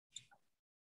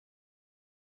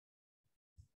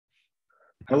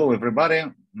Hello, everybody.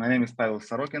 My name is Pavel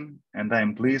Sorokin, and I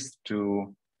am pleased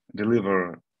to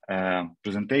deliver a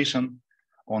presentation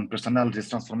on personality's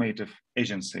transformative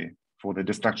agency for the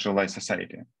de-structuralized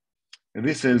society.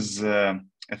 This is a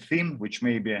theme which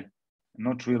may be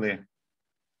not really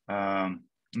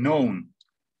known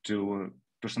to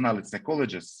personality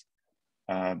psychologists,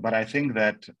 but I think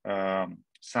that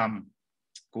some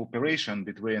cooperation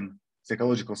between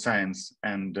psychological science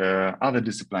and other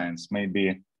disciplines may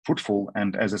be fruitful.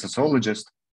 And as a sociologist,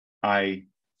 I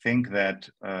think that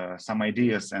some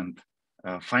ideas and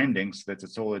findings that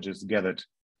sociologists gathered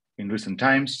in recent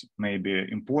times may be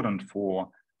important for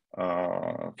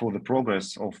the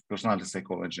progress of personality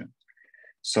psychology.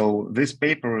 So this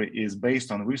paper is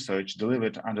based on research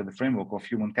delivered under the framework of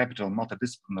Human Capital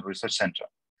Multidisciplinary Research Center.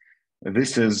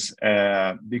 This is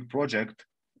a big project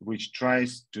which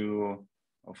tries to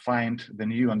find the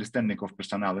new understanding of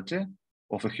personality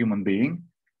of a human being.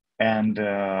 And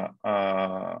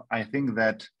I think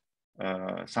that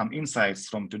some insights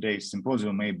from today's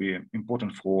symposium may be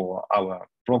important for our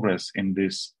progress in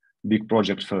this big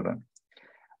project further.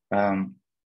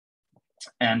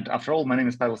 And after all, my name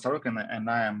is Pavel Sorokin, and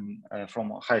I am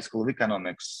from High School of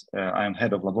Economics. I am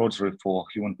head of laboratory for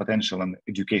human potential and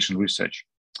education research.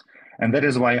 And that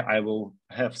is why I will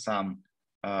have some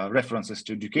references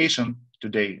to education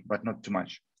today, but not too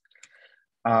much.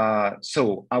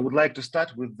 So I would like to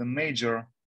start with the major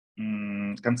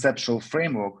conceptual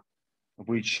framework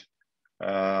which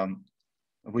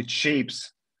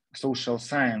shapes social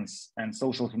science and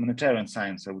social humanitarian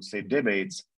science, I would say,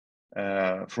 debates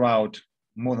throughout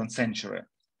more than a century.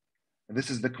 This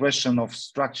is the question of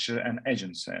structure and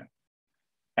agency.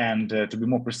 And to be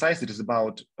more precise, it is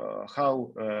about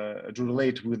how to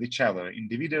relate with each other,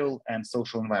 individual and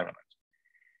social environment.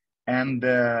 And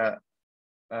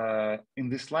in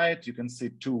this slide, you can see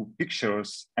two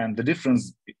pictures, and the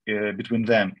difference between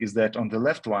them is that on the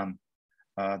left one,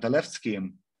 the left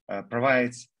scheme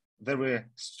provides very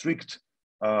strict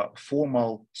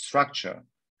formal structure,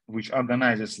 which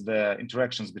organizes the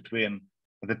interactions between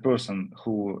the person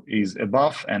who is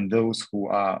above and those who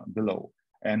are below.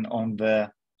 And on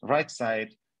the right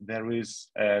side, there is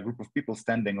a group of people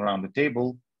standing around the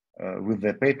table with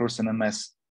their papers in a mess.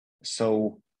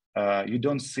 So you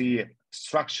don't see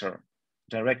structure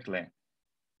directly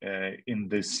in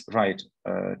this right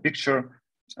picture.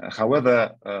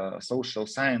 However, social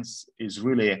science is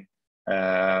really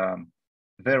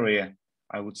very,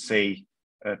 I would say,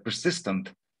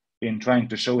 persistent in trying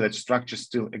to show that structure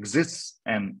still exists,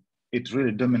 and it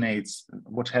really dominates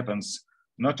what happens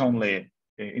not only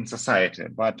in society,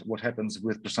 but what happens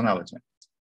with personality,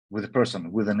 with a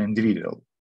person, with an individual.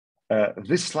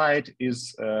 This slide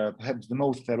is perhaps the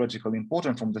most theoretically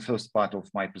important from the first part of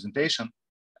my presentation.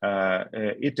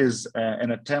 It is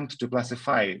an attempt to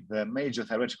classify the major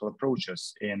theoretical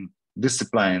approaches in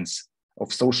disciplines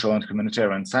of social and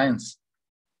humanitarian science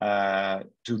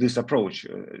to this approach,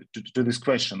 to this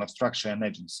question of structure and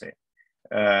agency.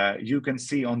 You can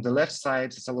see on the left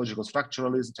side, sociological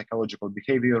structuralism, psychological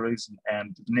behaviorism,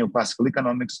 and neoclassical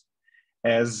economics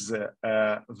as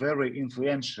very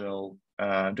influential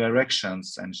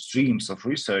directions and streams of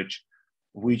research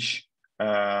which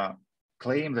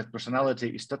claim that personality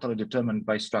is totally determined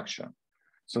by structure.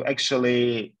 So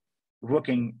actually,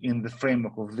 working in the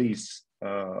framework of these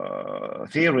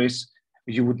theories,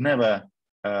 you would never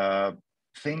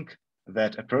think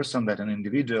that a person, that an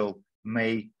individual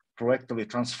may proactively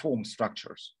transform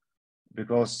structures.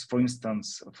 Because, for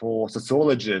instance, for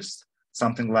sociologists,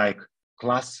 something like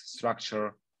class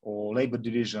structure or labor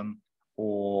division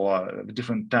or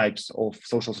different types of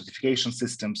social certification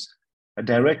systems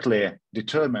directly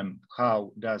determine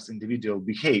how does individual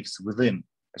behaves within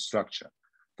a structure.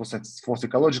 For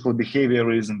psychological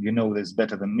behaviorism, you know this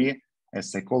better than me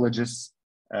as psychologists.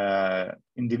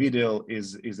 Individual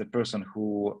is a person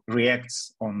who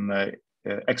reacts on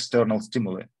external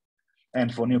stimuli.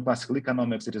 And for neoclassical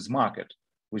economics, it is market,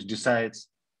 which decides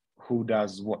who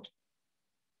does what.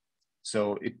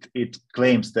 So it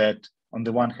claims that on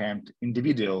the one hand,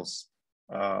 individuals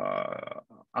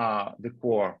are the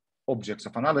core objects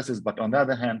of analysis, but on the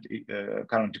other hand,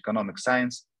 current economic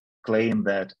science claim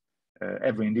that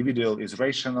every individual is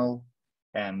rational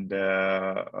and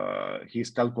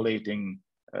he's calculating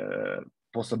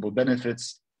possible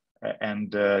benefits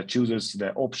and chooses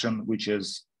the option which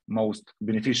is most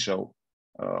beneficial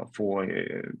for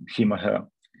him or her.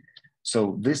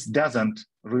 So this doesn't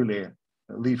really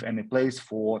leave any place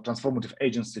for transformative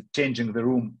agency changing the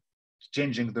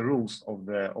rules of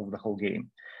the whole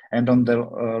game. And on the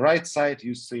right side,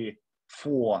 you see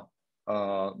four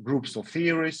groups of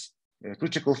theories: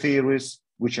 critical theories,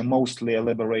 which are mostly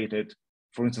elaborated,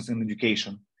 for instance, in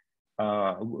education.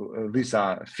 These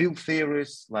are field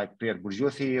theories like Pierre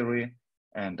Bourdieu theory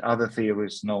and other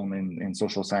theories known in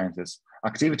social sciences.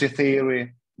 Activity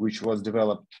theory, which was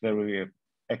developed very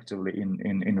actively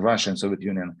in Russia and Soviet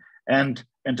Union, and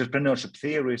entrepreneurship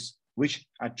theories, which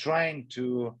are trying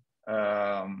to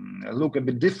look a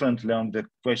bit differently on the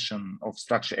question of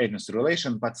structure-agency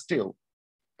relation, but still,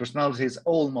 personality is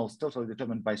almost totally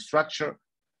determined by structure,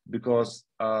 because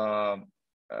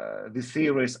the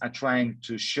theories are trying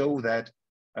to show that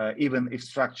even if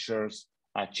structures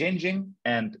are changing,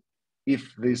 and if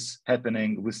this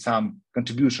happening with some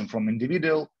contribution from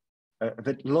individual,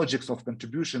 the logics of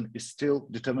contribution is still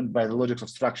determined by the logics of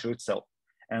structure itself.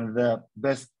 And the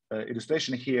best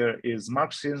illustration here is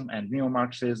Marxism and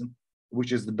neo-Marxism,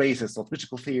 which is the basis of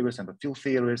critical theories and of field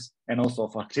theories, and also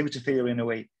of activity theory in a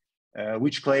way,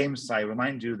 which claims, I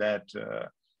remind you, that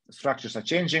structures are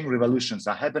changing, revolutions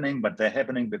are happening, but they're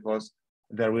happening because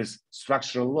there is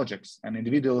structural logics, and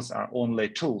individuals are only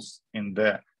tools in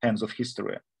the hands of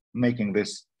history, making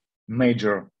these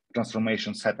major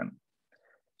transformations happen.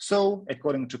 So,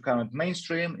 according to current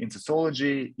mainstream in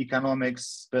sociology,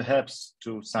 economics, perhaps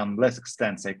to some less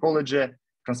extent psychology,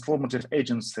 transformative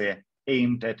agency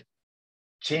aimed at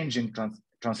changing,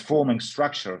 transforming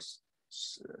structures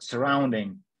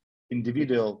surrounding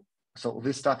individual. So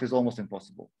this stuff is almost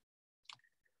impossible.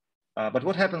 But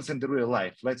what happens in the real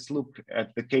life? Let's look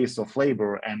at the case of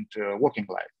labor and working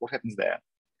life. What happens there?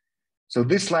 So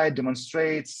this slide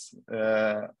demonstrates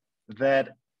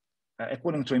that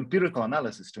according to empirical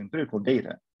analysis, to empirical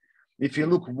data, if you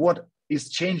look what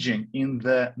is changing in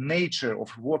the nature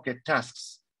of worker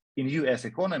tasks in US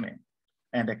economy,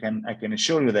 and I can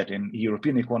assure you that in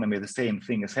European economy, the same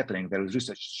thing is happening. There is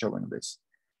research showing this.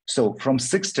 So from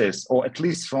 60s, or at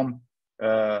least from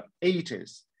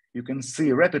 80s, you can see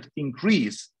a rapid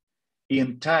increase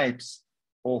in types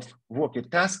of worker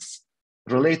tasks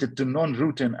related to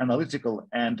non-routine analytical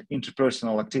and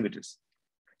interpersonal activities.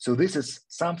 So this is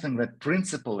something that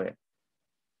principally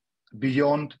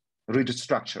beyond rigid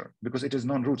structure, because it is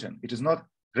non-routine. It is not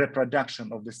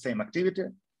reproduction of the same activity,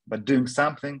 but doing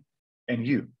something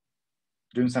new,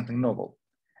 doing something novel.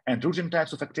 And routine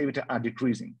types of activity are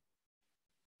decreasing.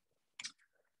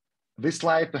 This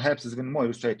slide perhaps is even more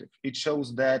illustrative. It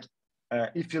shows that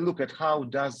if you look at how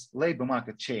does labor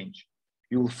market change,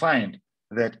 you will find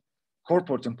that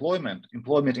corporate employment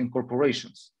in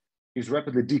corporations is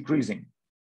rapidly decreasing.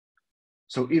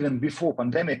 So even before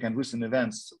pandemic and recent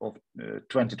events of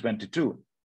 2022,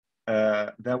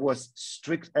 there was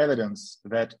strict evidence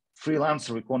that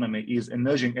freelancer economy is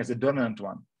emerging as a dominant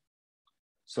one.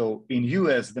 So in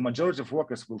US, the majority of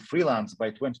workers will freelance by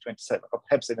 2027, or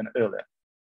perhaps even earlier.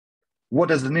 What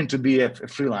does it mean to be a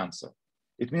freelancer?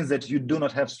 It means that you do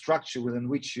not have structure within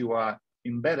which you are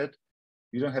embedded.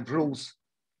 You don't have rules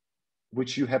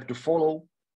which you have to follow.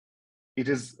 It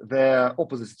is the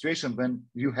opposite situation when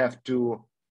you have to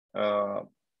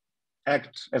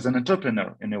act as an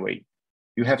entrepreneur in a way.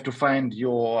 You have to find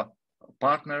your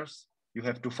partners. You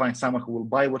have to find someone who will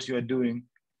buy what you are doing.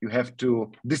 You have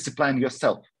to discipline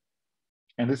yourself.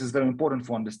 And this is very important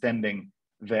for understanding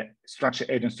the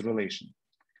structure-agency relation.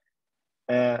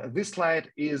 This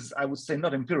slide is, I would say,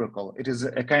 not empirical. It is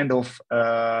a kind of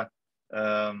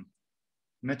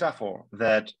metaphor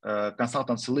that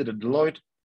consultancy leader Deloitte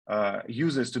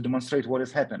uses to demonstrate what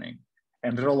is happening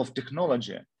and the role of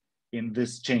technology in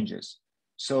these changes.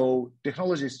 So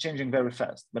technology is changing very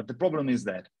fast, but the problem is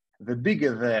that the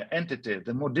bigger the entity,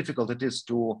 the more difficult it is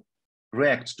to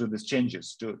react to these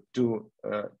changes, to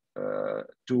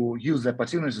use the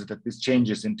opportunities that these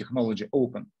changes in technology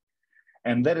open.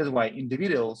 And that is why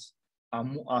individuals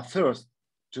are first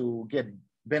to get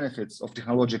benefits of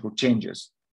technological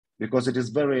changes, because it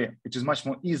is much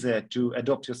more easier to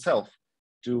adopt yourself,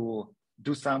 to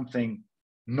do something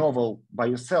novel by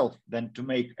yourself than to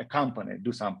make a company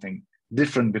do something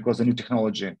different because a new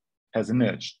technology has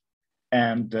emerged.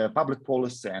 And public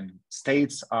policy and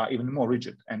states are even more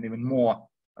rigid and even more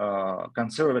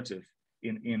conservative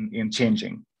in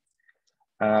changing.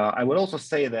 I would also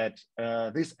say that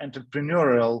this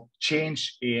entrepreneurial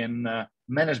change in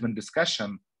management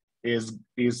discussion is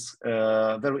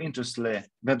very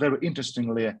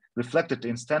interestingly reflected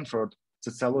in Stanford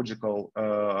sociological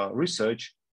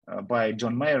research by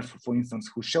John Mayer, for instance,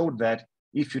 who showed that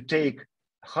if you take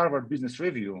Harvard Business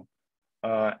Review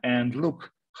and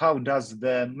look how does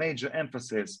the major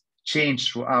emphasis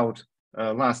change throughout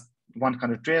last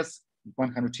 100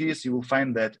 years, you will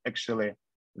find that actually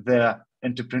the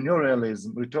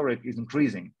entrepreneurialism rhetoric is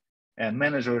increasing, and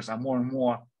managers are more and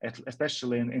more,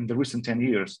 especially in the recent 10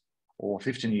 years or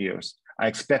 15 years, are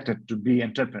expected to be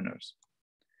entrepreneurs.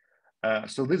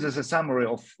 So this is a summary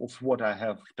of what I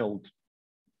have told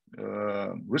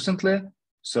recently.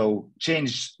 So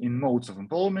change in modes of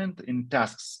employment, in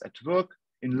tasks at work,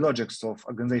 in logics of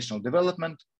organizational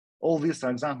development. All these are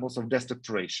examples of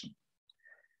destructuration.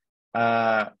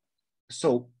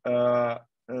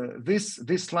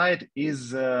 This slide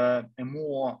is a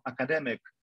more academic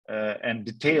and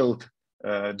detailed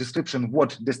description of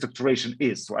what destructuration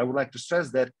is. So I would like to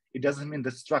stress that it doesn't mean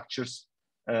that structures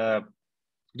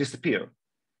disappear.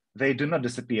 They do not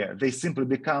disappear. They simply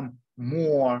become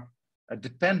more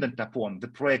dependent upon the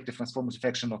proactive transformative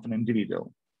action of an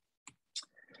individual.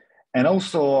 And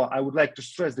also, I would like to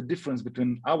stress the difference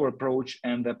between our approach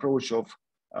and the approach of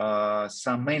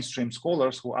some mainstream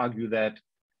scholars who argue that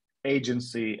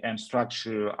agency and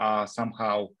structure are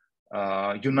somehow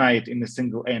unite in a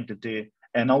single entity,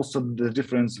 and also the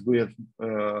difference with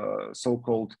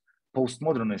so-called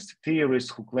postmodernist theories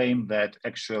who claim that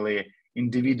actually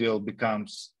individual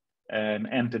becomes an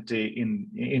entity in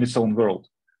its own world.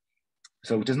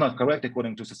 So it is not correct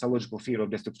according to sociological theory of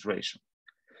destructuration.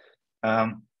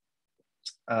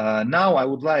 Now I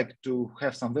would like to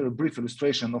have some very brief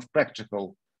illustration of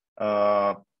practical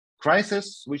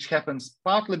crisis, which happens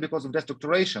partly because of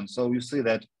destructuration. So you see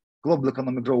that global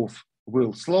economic growth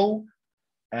will slow,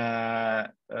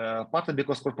 partly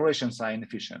because corporations are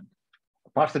inefficient,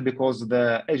 partly because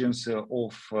the agency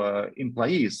of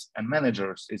employees and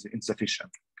managers is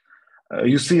insufficient.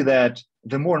 You see that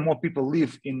the more and more people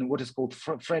live in what is called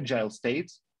fragile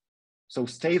states, so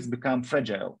states become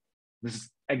fragile. This is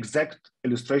exact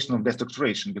illustration of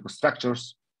destructuration because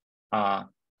structures are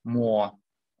more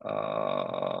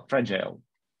fragile,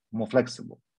 more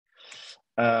flexible.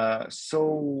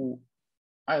 So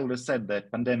I already said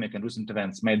that pandemic and recent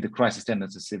events made the crisis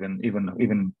tendencies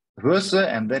even worse,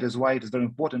 and that is why it is very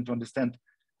important to understand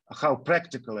how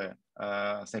practically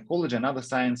psychology and other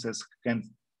sciences can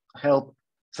help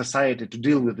society to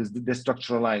deal with this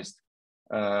destructuralized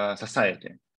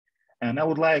society. And I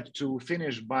would like to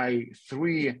finish by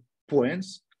 3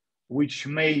 points which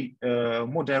may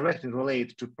more directly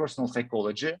relate to personal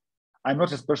psychology. I'm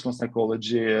not a personal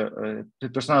psychology,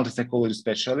 personality psychology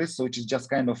specialist, so it is just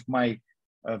kind of my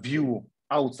view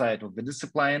outside of the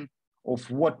discipline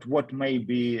of what may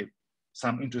be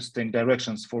some interesting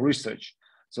directions for research.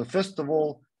 So first of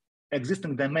all,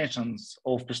 existing dimensions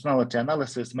of personality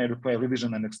analysis may require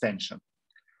revision and extension.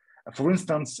 For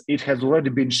instance, it has already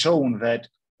been shown that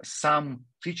some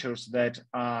features that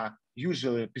are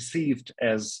usually perceived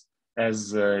as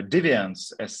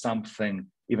deviance, as something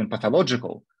even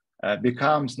pathological,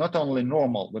 becomes not only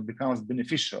normal, but becomes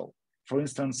beneficial, for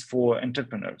instance, for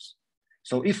entrepreneurs.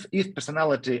 So if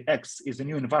personality X is a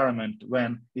new environment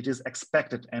when it is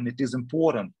expected and it is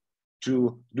important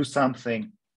to do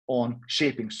something on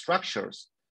shaping structures,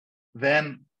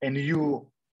 then a new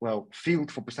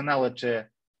field for personality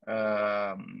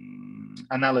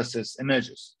analysis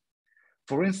emerges.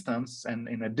 For instance, and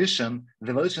in addition,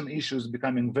 the evaluation issue is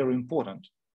becoming very important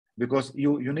because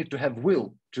you need to have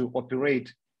will to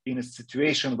operate in a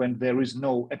situation when there is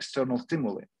no external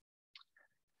stimuli.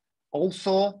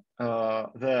 Also,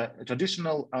 the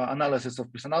traditional analysis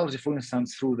of personality, for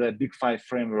instance, through the Big Five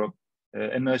framework,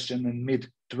 emerged in the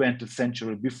mid-20th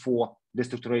century before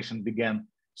destructuration began.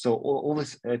 So all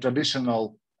these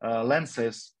traditional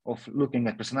lenses of looking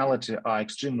at personality are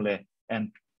extremely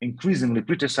and increasingly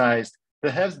criticized,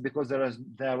 perhaps because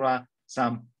there are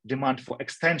some demand for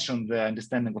extension the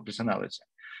understanding of personality.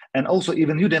 And also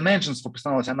even new dimensions for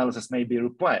personality analysis may be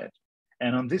required.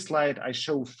 And on this slide, I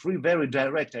show 3 very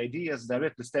direct ideas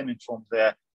directly stemming from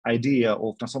the idea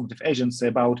of transformative agency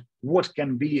about what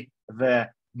can be the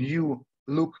new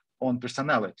look on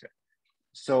personality.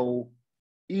 So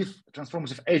if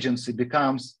transformative agency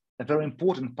becomes a very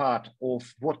important part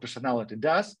of what personality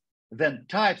does, then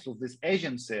types of this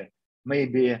agency may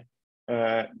be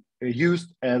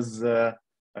used as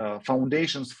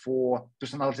foundations for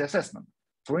personality assessment.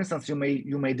 For instance, you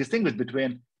may distinguish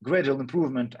between gradual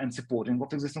improvement and supporting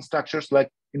of existing structures like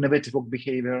innovative work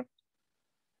behavior.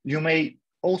 You may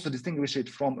also distinguish it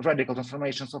from radical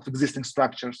transformations of existing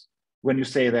structures when you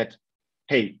say that,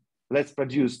 hey, let's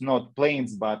produce not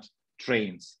planes, but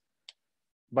trains.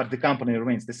 But the company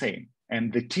remains the same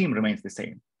and the team remains the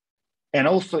same. And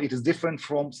also it is different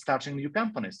from starting new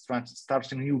companies,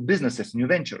 starting new businesses, new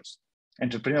ventures,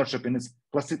 entrepreneurship in its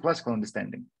classical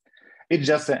understanding. It's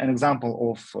just an example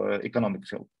of economic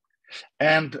field.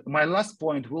 And my last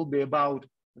point will be about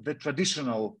the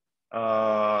traditional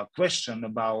question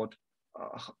about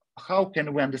how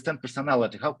can we understand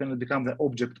personality? How can it become the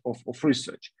object of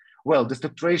research? Well, the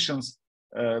structurations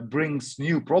brings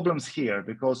new problems here,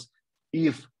 because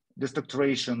if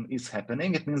destructuration is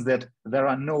happening, it means that there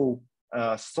are no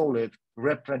solid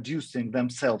reproducing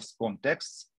themselves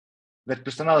contexts, that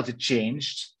personality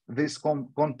changed this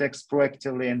context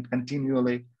proactively and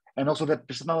continually, and also that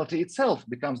personality itself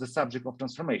becomes the subject of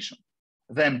transformation.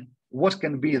 Then what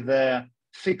can be the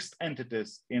fixed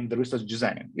entities in the research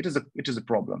design? It is a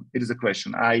problem. It is a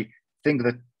question. I think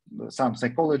that some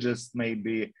psychologists may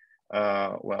be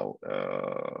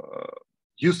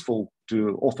useful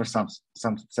to offer some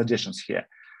suggestions here.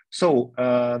 So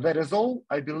that is all.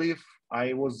 I believe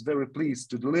I was very pleased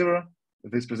to deliver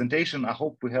this presentation. I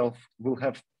hope we'll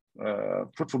have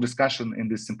fruitful discussion in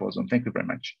this symposium. Thank you very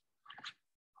much.